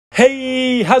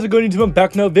Hey, how's it going YouTube? I'm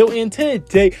back in another video, and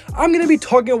today I'm going to be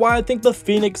talking why I think the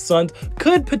Phoenix Suns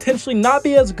could potentially not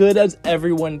be as good as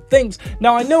everyone thinks.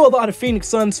 Now, I know a lot of Phoenix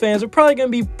Suns fans are probably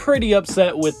going to be pretty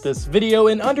upset with this video,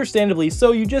 and understandably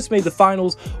so. You just made the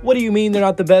finals. What do you mean they're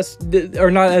not the best or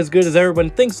not as good as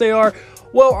everyone thinks they are?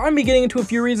 Well, I'm getting into a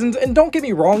few reasons, and don't get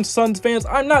me wrong, Suns fans,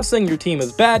 I'm not saying your team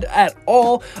is bad at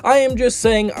all. I am just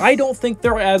saying I don't think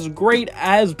they're as great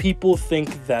as people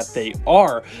think that they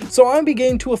are. So I'm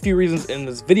getting to a few reasons in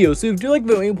this video. So if you do like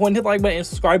the video, hit the like button and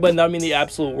subscribe button. That would mean the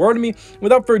absolute world to me.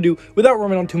 Without further ado, without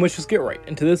running on too much, just get right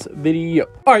into this video.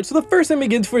 Alright, so the first thing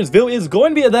begins for this video is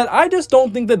going to be that I just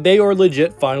don't think that they are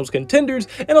legit finals contenders,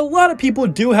 and a lot of people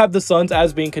do have the Suns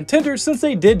as being contenders since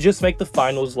they did just make the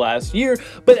finals last year.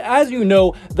 But as you know,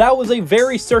 that was a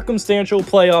very circumstantial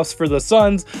playoffs for the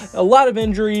Suns. A lot of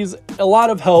injuries, a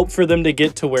lot of help for them to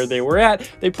get to where they were at.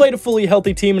 They played a fully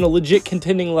healthy team and a legit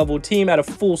contending level team at a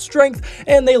full strength,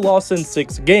 and they lost in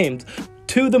 6 games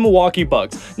to the Milwaukee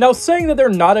Bucks. Now, saying that they're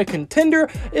not a contender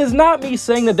is not me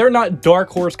saying that they're not dark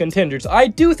horse contenders. I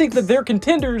do think that they're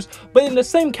contenders, but in the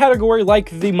same category like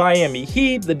the Miami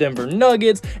Heat, the Denver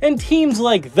Nuggets, and teams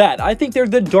like that. I think they're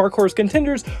the dark horse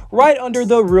contenders right under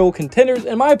the real contenders.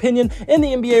 In my opinion, in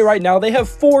the NBA right now, they have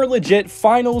 4 legit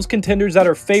finals contenders that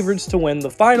are favorites to win the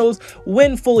finals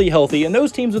when fully healthy, and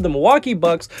those teams are the Milwaukee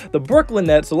Bucks, the Brooklyn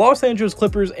Nets, the Los Angeles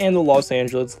Clippers, and the Los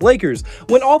Angeles Lakers.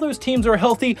 When all those teams are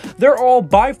healthy, they're all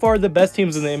by far the best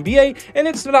teams in the NBA, and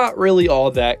it's not really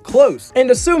all that close. And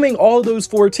assuming all those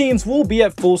 4 teams will be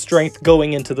at full strength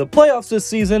going into the playoffs this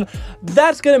season,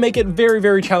 that's going to make it very,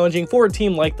 very challenging for a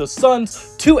team like the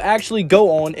Suns to actually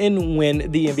go on and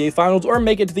win the NBA Finals or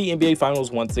make it to the NBA Finals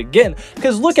once again.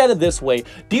 Because look at it this way.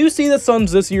 Do you see the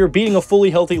Suns this year beating a fully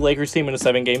healthy Lakers team in a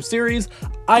 7-game series?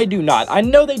 I do not. I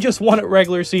know they just won a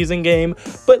regular season game,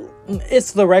 but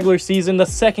it's the regular season, the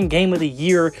second game of the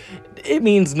year. It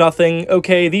means nothing,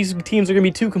 okay? These teams are going to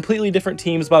be 2 completely different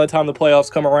teams by the time the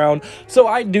playoffs come around. So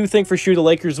I do think for sure the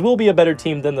Lakers will be a better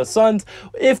team than the Suns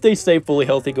if they stay fully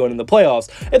healthy going into the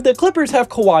playoffs. If the Clippers have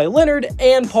Kawhi Leonard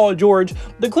and Paul George,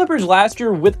 the Clippers last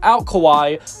year without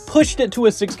Kawhi pushed it to a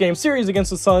 6-game series against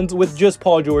the Suns with just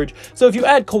Paul George. So if you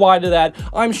add Kawhi to that,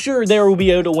 I'm sure they will be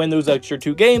able to win those extra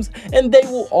 2 games, and they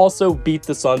will also beat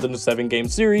the Suns in a 7-game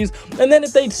series. And then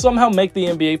if they somehow make the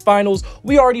NBA Finals,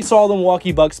 we already saw the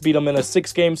Milwaukee Bucks beat them in a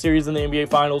 6-game series in the NBA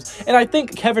Finals, and I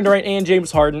think Kevin Durant and James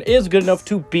Harden is good enough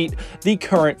to beat the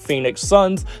current Phoenix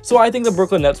Suns, so I think the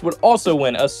Brooklyn Nets would also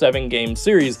win a 7-game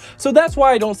series. So that's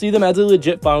why I don't see them as a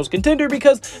legit finals contender,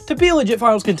 because to be a legit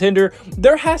finals contender,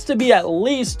 there has to be at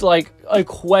least like a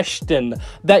question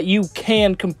that you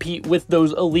can compete with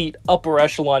those elite upper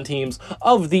echelon teams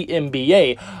of the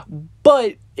NBA.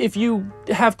 But if you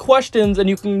have questions and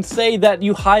you can say that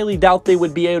you highly doubt they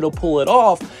would be able to pull it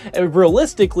off,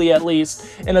 realistically at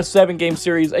least, in a 7-game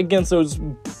series against those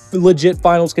legit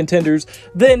finals contenders,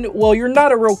 then, well, you're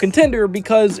not a real contender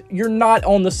because you're not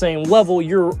on the same level.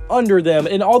 You're under them,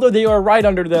 and although they are right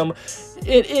under them,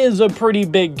 it is a pretty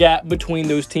big gap between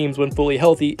those teams when fully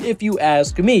healthy, if you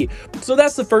ask me. So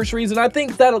that's the first reason. I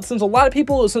think that since a lot of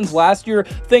people since last year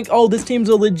think, oh, this team's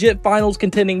a legit finals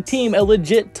contending team, a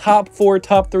legit top 4,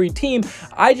 top 3 team,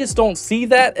 I just don't see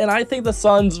that, and I think the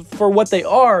Suns, for what they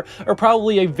are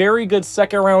probably a very good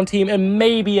 2nd round team and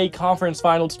maybe a conference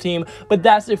finals team, but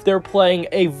that's if they're playing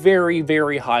a very,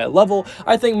 very high level.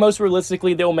 I think most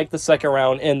realistically they will make the 2nd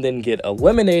round and then get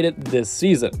eliminated this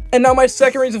season. And now my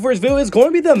second reason for this video is going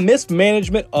to be the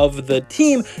mismanagement of the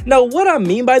team. Now, what I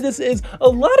mean by this is a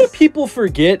lot of people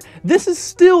forget this is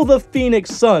still the Phoenix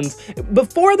Suns.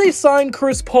 Before they signed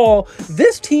Chris Paul,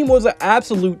 this team was an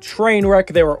absolute train wreck.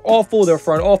 They were awful. Their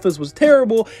front office was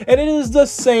terrible, and it is the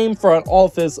same front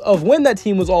office of when that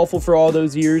team was awful for all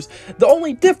those years. The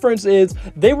only difference is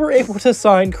they were able to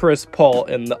sign Chris Paul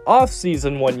in the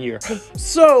offseason one year.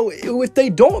 So if they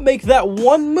don't make that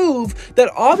one move that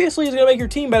obviously is going to make your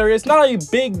team better, it's not a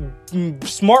big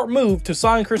smart move to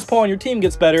sign Chris Paul and your team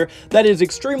gets better. That is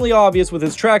extremely obvious with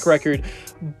his track record.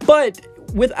 But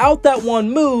without that one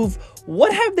move,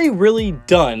 what have they really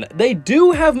done? They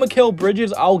do have Mikal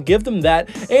Bridges, I'll give them that,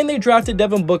 and they drafted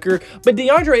Devin Booker, but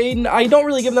DeAndre Ayton, I don't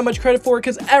really give them much credit for it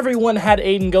because everyone had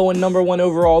Ayton going #1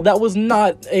 overall. That was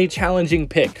not a challenging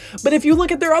pick. But if you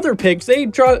look at their other picks, they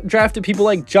drafted people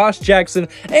like Josh Jackson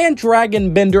and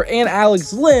Dragon Bender and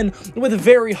Alex Len with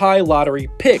very high lottery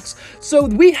picks. So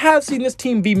we have seen this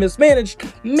team be mismanaged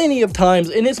many of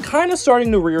times, and it's kind of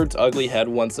starting to rear its ugly head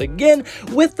once again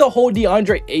with the whole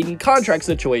DeAndre Ayton contract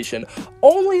situation.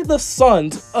 only the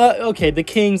Suns, okay, the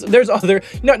Kings, there's other,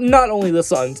 not only the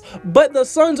Suns, but the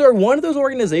Suns are one of those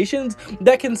organizations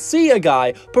that can see a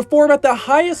guy perform at the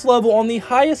highest level on the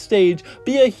highest stage,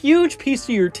 be a huge piece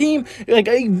to your team, like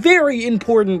a very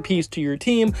important piece to your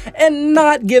team, and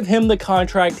not give him the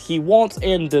contract he wants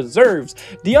and deserves.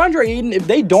 DeAndre Ayton, if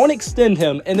they don't extend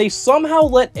him and they somehow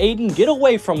let Ayton get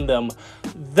away from them,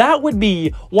 that would be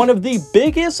one of the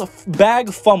biggest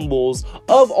bag fumbles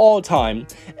of all time.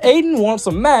 Ayton wants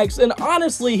a max, and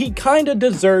honestly, he kind of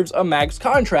deserves a max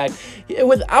contract.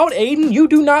 Without Ayton, you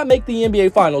do not make the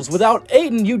NBA Finals. Without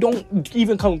Ayton, you don't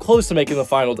even come close to making the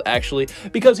Finals, actually,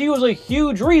 because he was a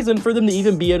huge reason for them to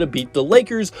even be able to beat the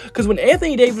Lakers, because when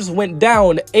Anthony Davis went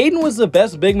down, Ayton was the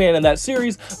best big man in that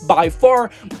series by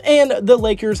far, and the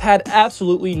Lakers had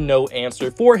absolutely no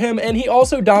answer for him, and he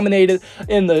also dominated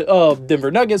in the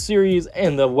Denver Nuggets series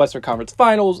and the Western Conference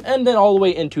Finals, and then all the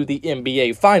way into the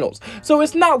NBA Finals. So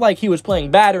it's not like he was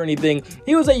playing bad or anything.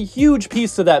 He was a huge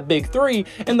piece to that big three,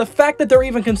 and the fact that they're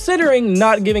even considering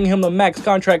not giving him a max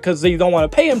contract because they don't want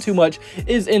to pay him too much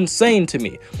is insane to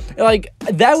me. Like,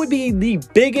 that would be the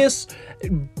biggest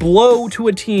blow to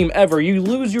a team ever. You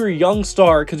lose your young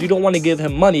star because you don't want to give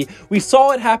him money. We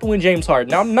saw it happen with James Harden.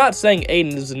 Now, I'm not saying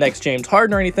Ayton is the next James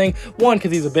Harden or anything, one,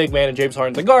 because he's a big man and James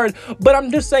Harden's a guard, but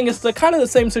I'm just saying it's the kind of the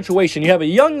same situation. You have a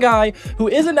young guy who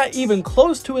isn't even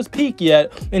close to his peak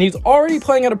yet, and he's already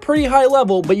playing at a pretty high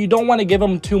level, but you don't want to give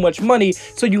him too much money,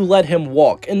 so you let him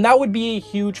walk, and that would be a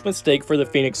huge mistake for the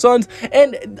Phoenix Suns,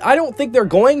 and I don't think they're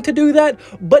going to do that,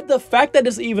 but the fact that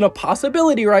it's even a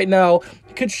possibility right now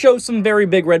could show some very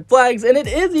big red flags, and it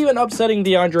is even upsetting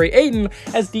DeAndre Ayton,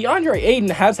 as DeAndre Ayton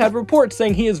has had reports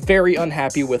saying he is very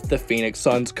unhappy with the Phoenix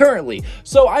Suns currently.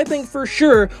 So I think for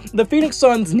sure the Phoenix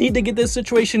Suns need to get this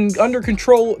situation under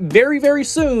control very, very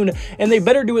soon, and they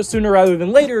better do it sooner rather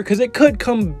than later, because it could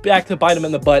come back to bite them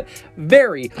in the butt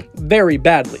very, very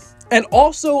badly. And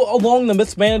also, along the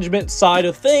mismanagement side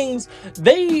of things,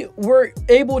 they were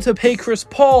able to pay Chris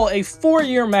Paul a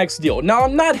 4-year max deal. Now,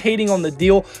 I'm not hating on the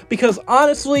deal because,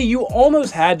 honestly, you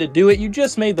almost had to do it. You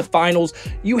just made the finals.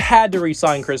 You had to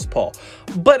re-sign Chris Paul.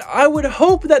 But I would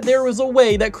hope that there was a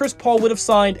way that Chris Paul would have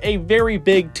signed a very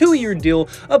big 2-year deal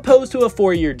opposed to a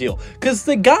 4-year deal. Because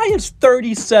the guy is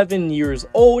 37 years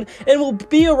old and will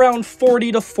be around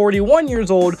 40 to 41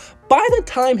 years old by the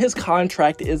time his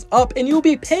contract is up, and you'll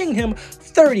be paying him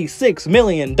 $36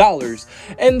 million.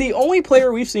 And the only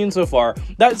player we've seen so far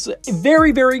that's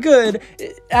very, very good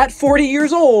at 40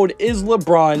 years old is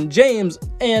LeBron James.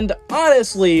 And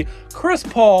honestly, Chris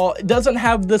Paul doesn't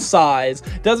have the size,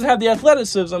 doesn't have the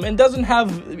athleticism, and doesn't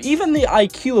have even the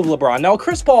IQ of LeBron. Now,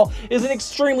 Chris Paul is an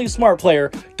extremely smart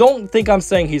player. Don't think I'm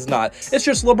saying he's not. It's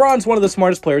just LeBron's one of the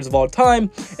smartest players of all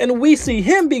time, and we see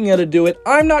him being able to do it.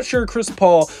 I'm not sure Chris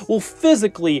Paul will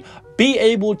physically be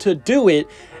able to do it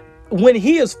when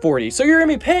he is 40. So you're going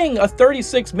to be paying a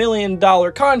 $36 million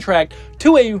contract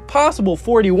to a possible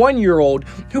 41-year-old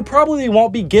who probably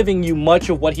won't be giving you much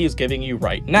of what he is giving you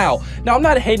right now. Now, I'm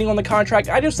not hating on the contract.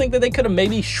 I just think that they could have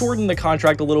maybe shortened the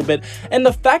contract a little bit. And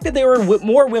the fact that they were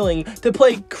more willing to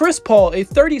play Chris Paul, a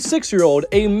 36-year-old,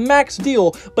 a max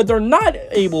deal, but they're not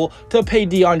able to pay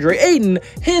DeAndre Ayton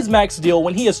his max deal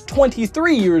when he is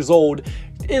 23 years old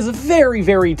is very,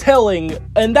 very telling,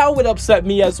 and that would upset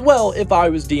me as well if I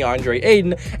was DeAndre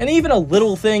Ayton. And even a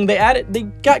little thing, they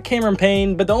got Cameron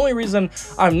Payne, but the only reason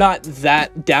I'm not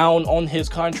that down on his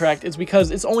contract is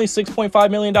because it's only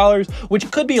 $6.5 million, which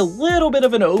could be a little bit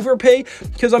of an overpay,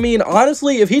 because I mean,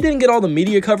 honestly, if he didn't get all the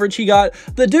media coverage he got,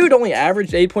 the dude only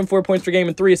averaged 8.4 points per game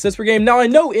and 3 assists per game. Now, I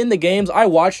know in the games I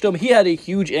watched him, he had a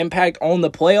huge impact on the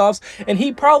playoffs, and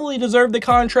he probably deserved the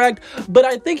contract, but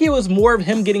I think it was more of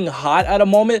him getting hot at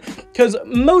a moment, because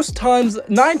most times,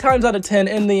 9 times out of 10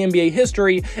 in the NBA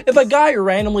history, if a guy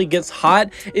randomly gets hot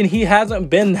and he hasn't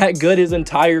been that good his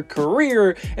entire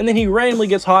career, and then he randomly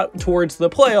gets hot towards the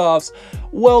playoffs,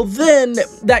 well then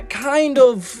that kind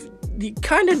of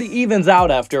evens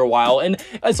out after a while. And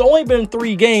it's only been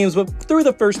 3 games, but through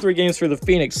the first 3 games for the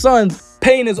Phoenix Suns,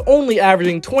 Payne is only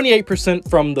averaging 28%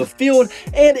 from the field,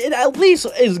 and it at least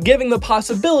is giving the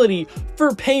possibility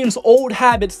for Payne's old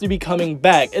habits to be coming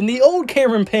back. And the old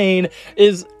Cameron Payne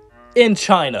is in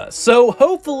China. So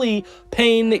hopefully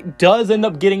Payne does end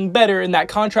up getting better and that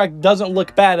contract doesn't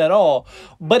look bad at all.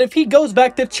 But if he goes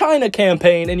back to China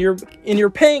campaign and you're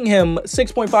paying him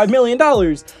 $6.5 million,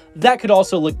 that could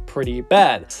also look pretty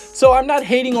bad. So I'm not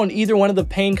hating on either one of the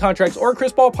Payne contracts or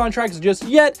Chris Paul contracts just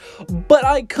yet, but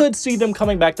I could see them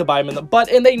coming back to bite him in the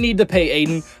butt, and they need to pay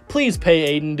Ayton. Please pay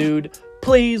Ayton, dude.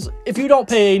 Please, if you don't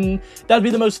pay Ayton, that'd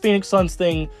be the most Phoenix Suns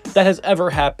thing that has ever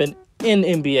happened. in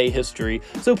NBA history.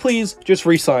 So please just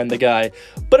re-sign the guy.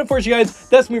 But unfortunately, guys,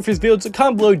 that's me for this video. So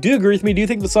comment below, do you agree with me? Do you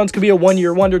think the Suns could be a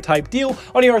one-year wonder type deal?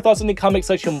 On your thoughts in the comment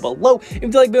section below. If you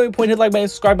like the video, point hit like button,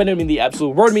 subscribe button, it would mean the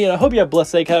absolute world to me. And I hope you have a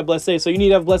blessed day. Have a blessed day. So you need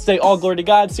to have a blessed day. All glory to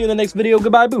God. See you in the next video.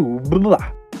 Goodbye. Boo.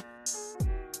 Blah.